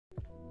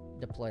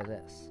deploy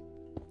this.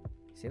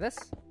 See this?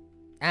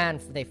 And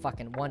they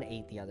fucking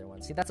 1-8 the other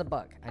one. See, that's a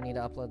bug. I need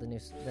to upload the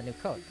new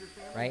code,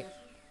 right?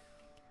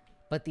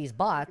 But these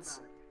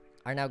bots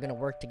are now gonna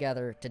work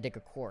together to dig a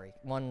quarry.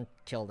 One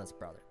killed his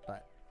brother,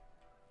 but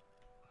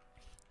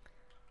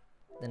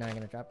they're now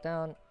gonna drop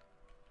down,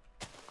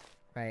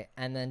 right?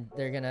 And then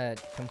they're gonna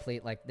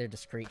complete like their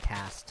discrete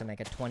tasks to make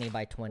a 20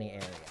 by 20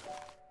 area,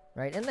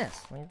 right? In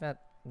this, like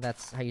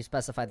that's how you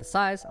specify the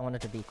size. I want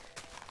it to be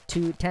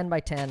 10 by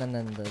 10, and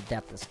then the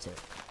depth is 2,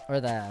 or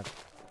I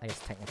guess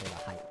technically the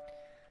height.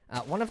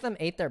 One of them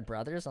ate their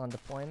brothers on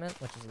deployment,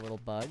 which is a little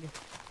bug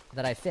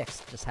that I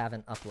fixed, just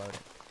haven't uploaded.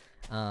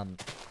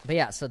 But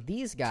yeah, so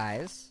these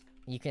guys,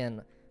 you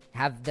can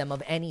have them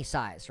of any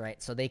size,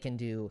 right? So they can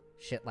do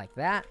shit like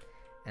that,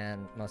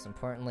 and most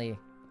importantly,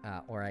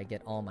 or I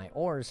get all my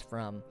ores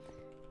from,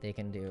 they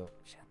can do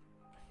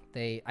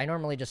shit. I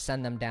normally just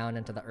send them down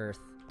into the earth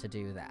to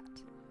do that,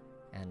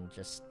 and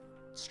just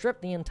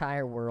strip the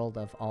entire world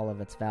of all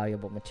of its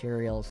valuable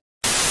materials.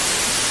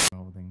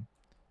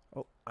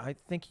 Oh, I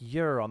think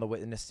you're on the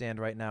witness stand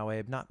right now,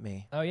 Abe, not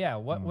me. Oh yeah,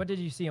 what did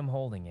you see him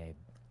holding, Abe?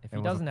 If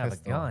he doesn't have a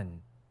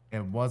gun.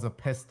 It was a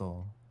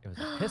pistol. It was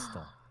a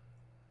pistol.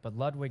 But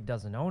Ludwig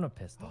doesn't own a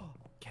pistol.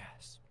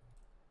 Gas.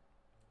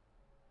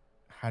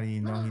 How do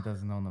you know he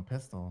doesn't own a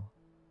pistol?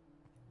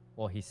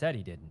 Well, he said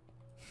he didn't.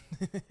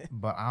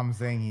 But I'm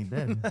saying he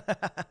did.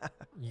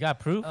 You got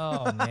proof?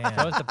 Oh man.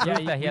 Show us the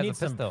proof that he has a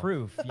pistol. Some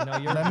proof. You know,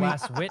 your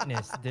last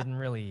witness didn't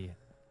really...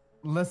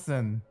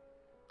 Listen,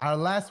 our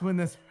last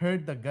witness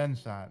heard the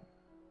gunshot.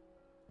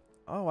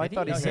 Oh, I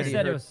thought he said he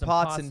heard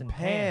pots and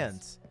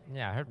pans.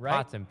 Yeah, I heard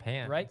pots and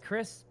pans. Right,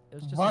 Chris? It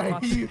was just why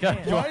are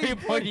you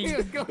pointing?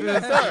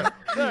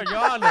 Sir, Your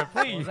Honor,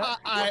 please.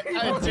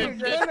 I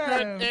did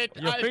it.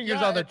 Your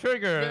fingers on the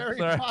trigger,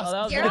 sir.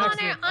 Your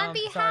Honor, on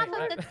behalf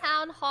of the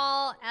town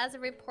hall, as a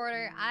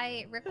reporter,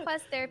 I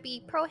request there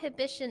be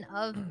prohibition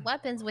of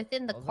weapons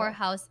within the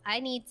courthouse.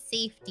 I need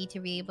safety to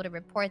be able to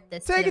report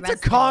this. Take it to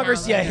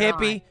Congress, you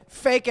hippie.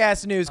 Fake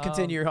ass news.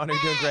 Continue, Your Honor.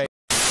 You're doing great.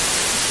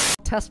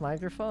 Test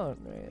microphone,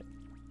 right?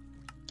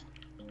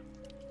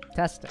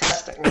 Testing.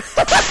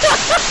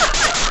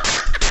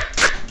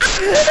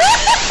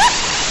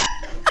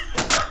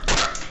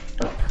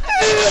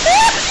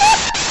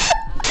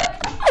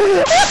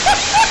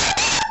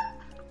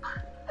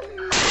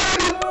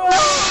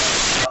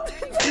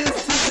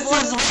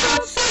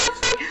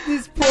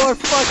 These poor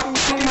fucking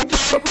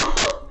people.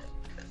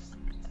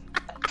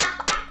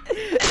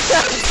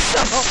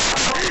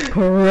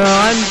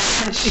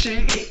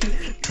 Crunchy.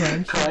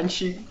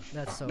 Crunchy.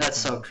 That's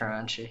so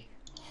crunchy.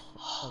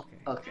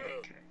 Okay.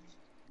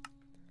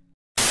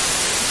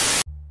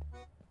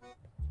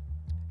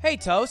 Hey,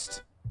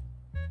 Toast.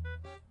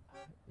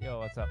 Yo,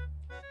 what's up?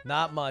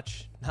 Not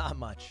much.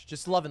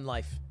 Just loving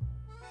life.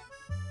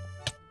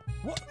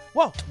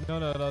 Whoa! No,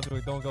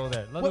 Ludwig, don't go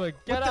there. Ludwig,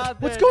 get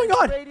out there. What's going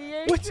on?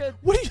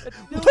 What?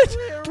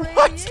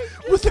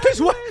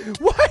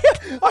 Why?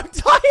 I'm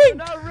dying!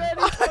 Not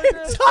ready I'm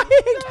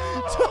dying!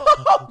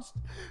 No.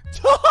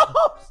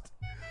 Toast!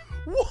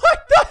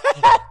 What the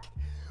heck?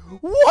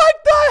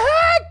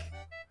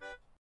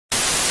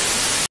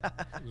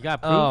 You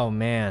got proof? Oh,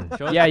 man.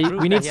 Yeah,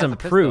 we need some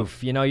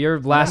proof. You know, your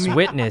last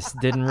witness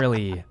didn't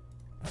really...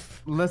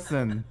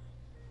 Listen,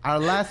 our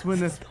last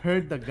witness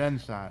heard the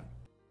gunshot.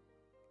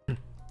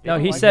 No,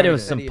 he said it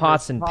was some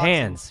pots and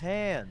pans.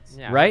 Yeah,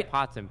 right?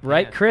 Pots and pans.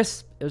 Right,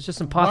 Chris? It was just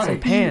some pots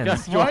and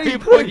pans. Why are you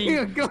pointing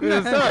a gun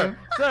at him?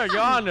 Sir,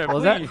 Your Honor,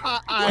 was please.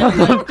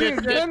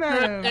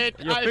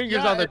 Your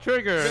fingers on the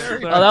trigger.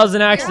 Oh, that was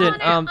an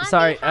accident.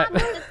 Sorry. On behalf of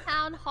the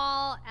town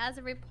hall, as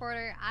a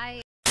reporter,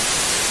 as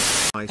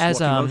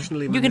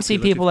you can see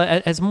people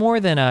as more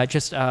than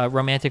just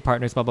romantic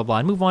partners, blah blah blah,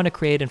 and move on to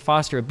create and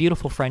foster a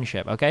beautiful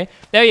friendship. Okay,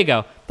 there you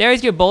go.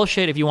 There's your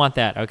bullshit if you want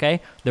that.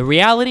 Okay, the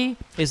reality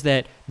is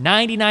that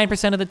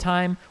 99% of the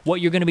time, what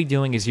you're going to be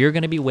doing is you're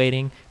going to be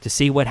waiting to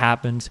see what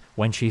happens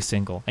when she's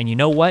single. And you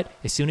know what?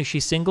 As soon as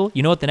she's single,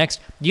 you know what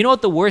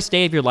the worst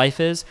day of your life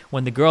is?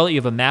 When the girl that you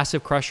have a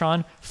massive crush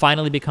on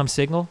finally becomes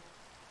single.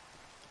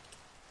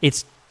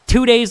 It's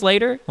 2 days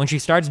later when she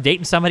starts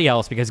dating somebody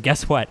else, because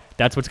guess what?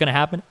 That's what's going to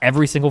happen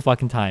every single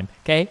fucking time,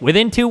 okay?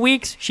 Within 2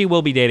 weeks, she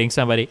will be dating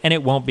somebody, and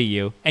it won't be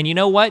you. And you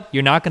know what?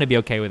 You're not going to be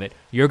okay with it.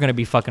 You're going to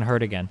be fucking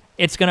hurt again.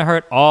 It's going to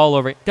hurt all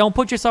over. Don't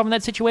put yourself in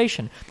that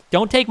situation.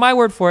 Don't take my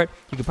word for it.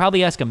 You could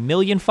probably ask a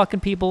million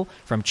fucking people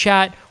from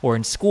chat or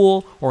in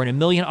school or in a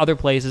million other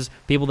places,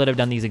 people that have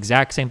done these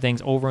exact same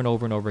things over and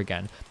over and over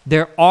again.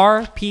 There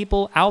are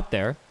people out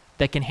there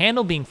that can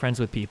handle being friends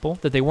with people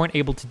that they weren't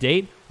able to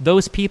date.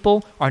 Those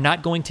people are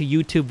not going to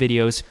YouTube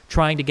videos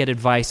trying to get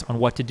advice on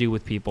what to do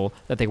with people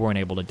that they weren't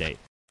able to date.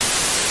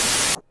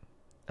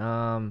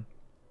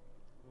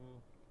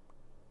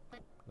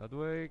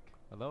 Ludwig.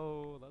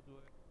 Hello,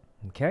 Ludwig.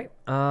 Okay.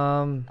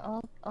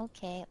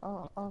 Okay.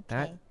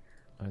 Okay.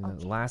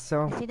 That.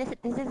 Lasso. See, this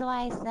is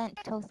why I sent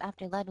Toast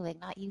after Ludwig,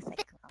 not you,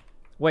 Psycho.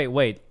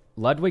 Wait.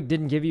 Ludwig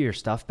didn't give you your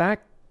stuff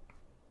back?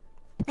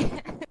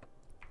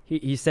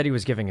 He said he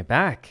was giving it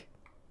back.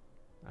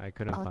 I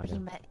couldn't find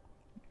him.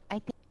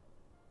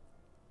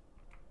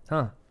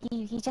 Huh.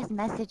 He just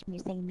messaged me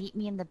saying meet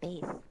me in the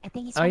base. I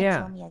think he's Oh, trying yeah.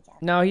 to kill me again.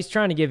 No, he's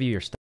trying to give you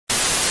your stuff.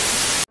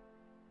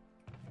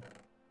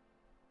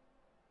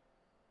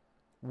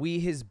 We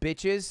his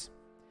bitches.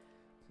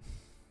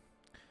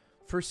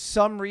 For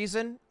some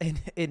reason,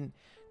 and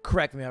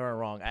correct me if I'm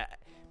wrong,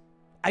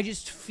 I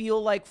just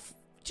feel like,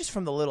 just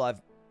from the little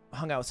I've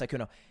hung out with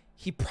Sykkuno,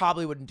 he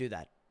probably wouldn't do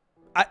that.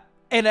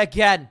 And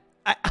again,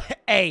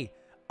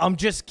 I'm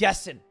just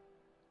guessing.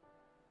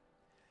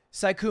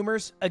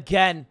 Psychoomers,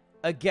 again,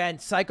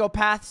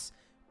 psychopaths,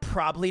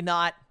 probably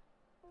not.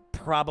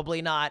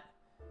 Probably not.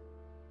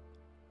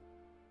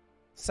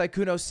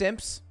 Sykkuno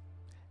simps,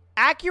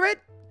 accurate,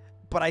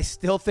 but I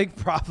still think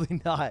probably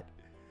not.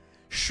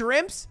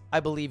 Shrimps, I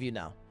believe you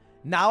now.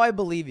 Now I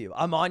believe you.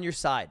 I'm on your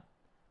side.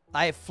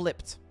 I have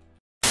flipped.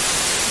 Oh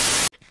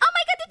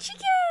my god, the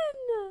chicken!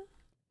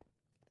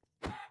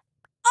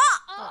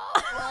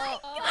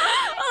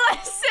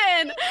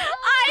 Listen,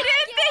 I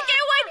didn't think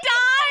it would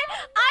die.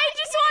 I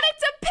just wanted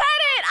to pet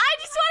it. I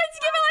just wanted to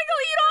give it like a,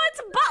 you know, its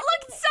butt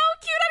looked so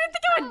cute. I didn't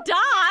think it would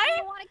die.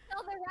 You want to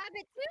kill the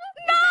rabbit too?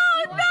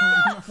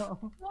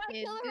 No.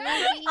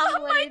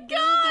 Oh my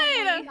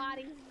god!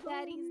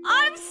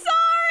 I'm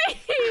sorry.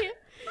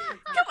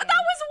 Come on,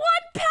 that was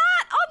one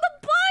pat on the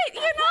butt,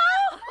 you know?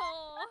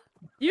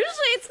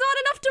 Usually it's not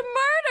enough to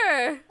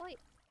murder.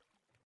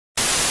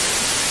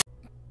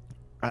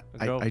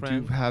 I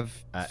do have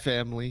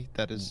family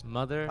that is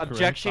mother.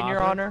 Objection,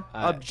 Your Honor.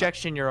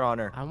 Objection, Your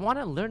Honor. I want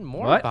to learn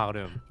more about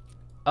him.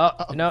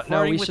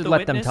 No, we should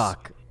let them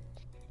talk.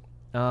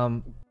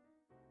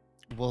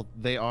 Well,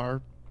 they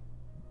are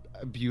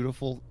a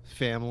beautiful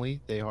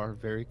family. They are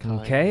very kind.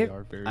 Okay. They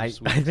are very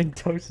sweet. I think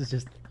Toast is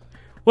just.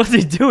 What's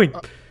he doing?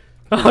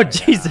 Oh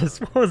Jesus!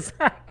 What was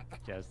that?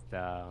 Just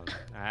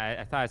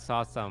I thought I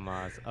saw some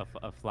a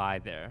fly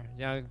there.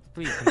 Yeah,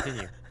 please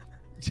continue.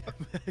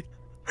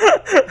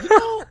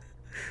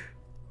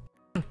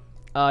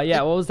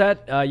 Yeah. What was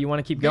that? You want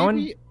to keep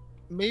going?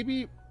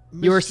 Maybe.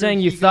 You were Mr.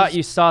 saying you Higa's- thought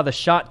you saw the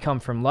shot come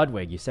from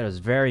Ludwig. You said it was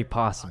very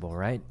possible,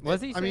 right?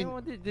 Was he? I mean,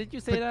 did you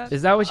say that?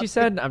 Is that what you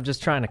said? I'm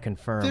just trying to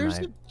confirm. There's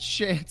a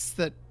chance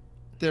that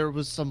there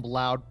was some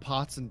loud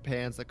pots and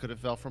pans that could have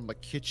fell from a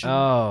kitchen.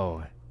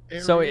 Oh.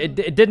 area. So it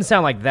didn't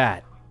sound like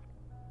that.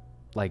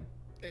 Like.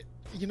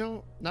 You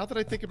know, now that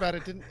I think about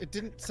it, it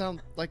didn't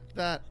sound like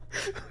that.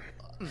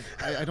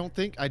 I don't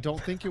think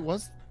it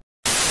was.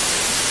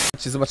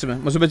 Zobaczymy.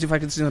 Może będzie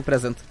faktycznie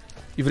prezent.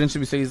 I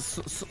wręczymy sobie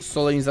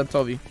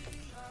solenizantowi.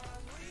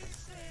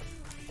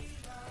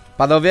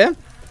 Panowie?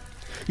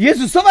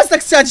 Jezu, co was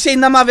tak chciała dzisiaj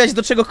namawiać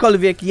do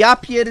czegokolwiek? Ja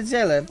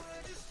pierdzielę.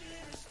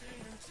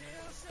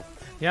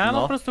 Ja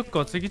po prostu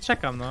kocyk i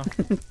czekam, no.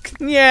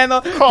 Nie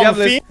no. Ja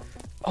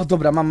o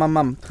dobra,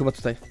 mam. Chyba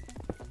tutaj.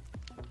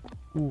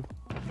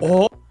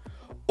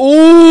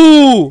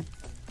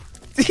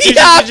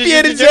 Ja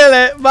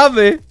pierdzielę!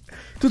 Mamy!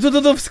 Tu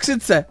w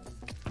skrzynce.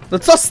 No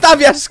co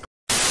stawiasz?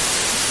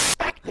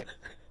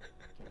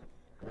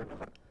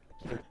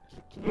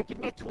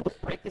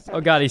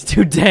 Oh god, he's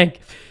too dank.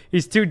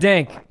 He's too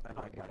dank.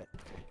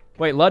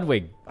 Wait,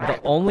 Ludwig, the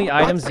only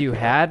items you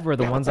had were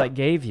the ones I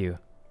gave you.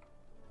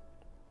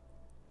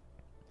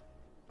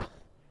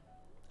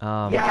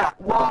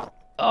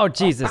 Oh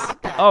Jesus.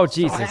 Oh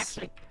Jesus.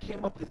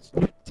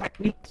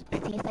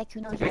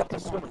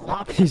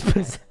 He's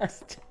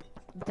possessed.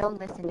 Don't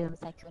listen to him,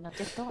 Sykkuno.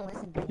 Just don't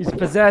listen to him. He's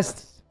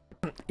possessed.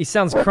 He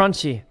sounds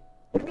crunchy.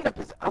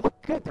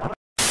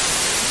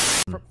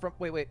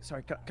 Wait,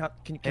 sorry. Can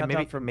you count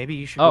down for maybe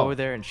you should go over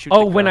there and shoot.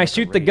 Oh, when I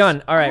shoot the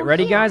gun. All right,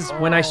 ready, guys?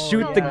 When I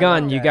shoot the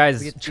gun, you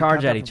guys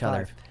charge at each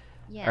other.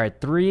 Yeah. All right,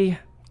 3,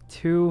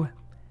 2,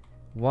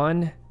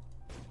 1.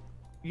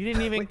 You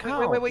didn't even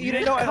count. Wait, you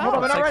didn't know. Hold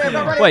on, I'm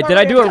not ready. Wait, did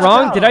I do it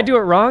wrong? Did I do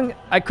it wrong?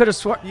 I could have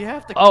sworn. You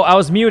have to. Oh, I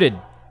was muted.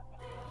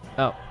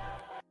 Oh.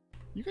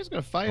 You guys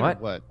gonna fight What? or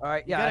what? All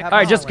right, yeah. All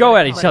right, just go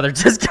at each other.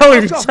 Just go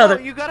at each other.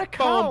 You gotta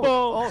count.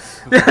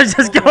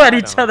 Just go at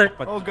each other.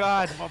 Oh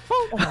God.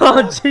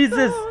 Oh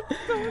Jesus.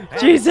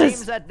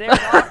 Jesus. That they're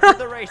off to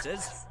the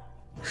races.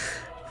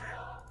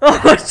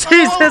 Oh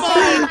Jesus.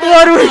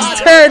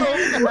 Ludwig's dead.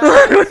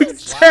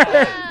 Ludwig's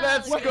dead.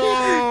 Let's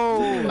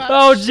go.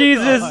 Oh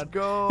Jesus.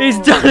 He's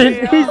done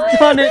it. He's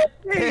done it.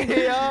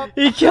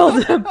 He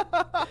killed him.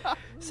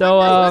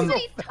 So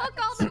He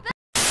took all the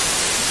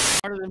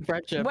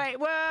Wait.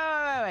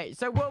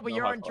 So what?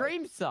 You're on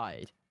Dream's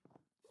side.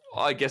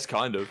 I guess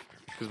kind of.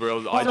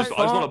 Because I just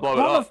want to blow it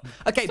up.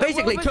 Okay,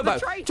 basically,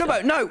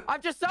 Turbo, no!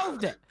 I've just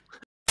solved it.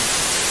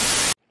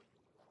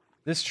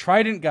 This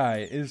Trident guy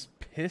is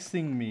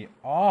pissing me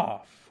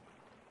off.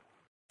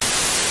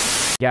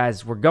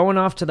 guys, we're going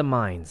off to the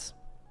mines.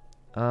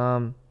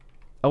 Oh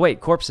wait,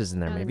 Corpse is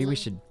in there. Maybe we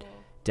should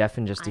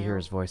deafen just to hear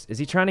his voice. Is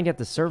he trying to get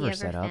the server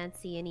set up?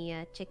 Fancy any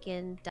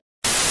chicken?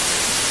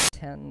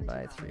 10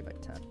 by 3 by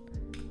 10.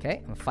 Okay,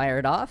 I'm gonna fire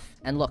it off,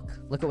 and look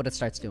at what it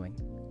starts doing.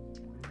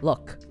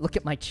 Look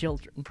at my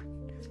children.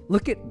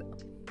 Look at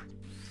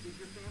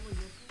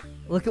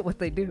what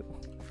they do.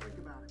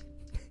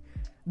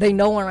 They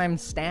know where I'm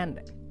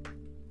standing.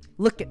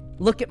 Look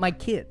at my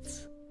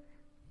kids.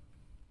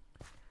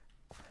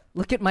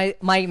 Look at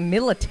my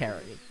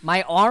military,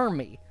 my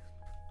army.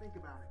 Think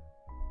about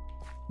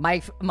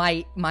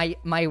it.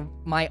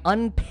 My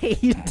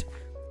unpaid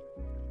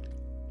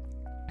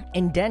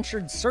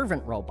indentured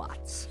servant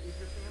robots.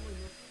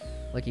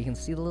 Look, you can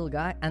see the little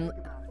guy, and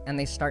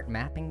they start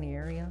mapping the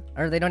area.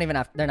 Or they don't even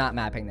have, they're not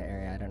mapping the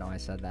area, I don't know why I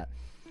said that.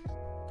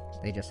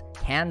 They just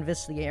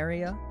canvas the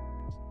area,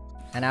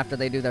 and after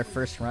they do their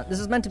first run, this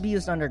is meant to be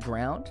used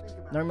underground.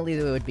 Normally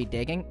they would be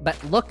digging, but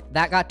look,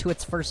 that got to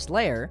its first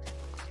layer,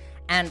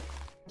 and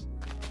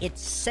it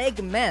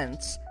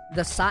segments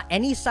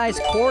any size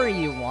quarry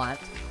you want,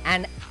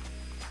 and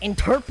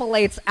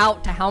interpolates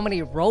out to how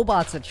many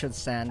robots it should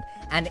send,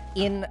 and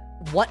in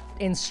what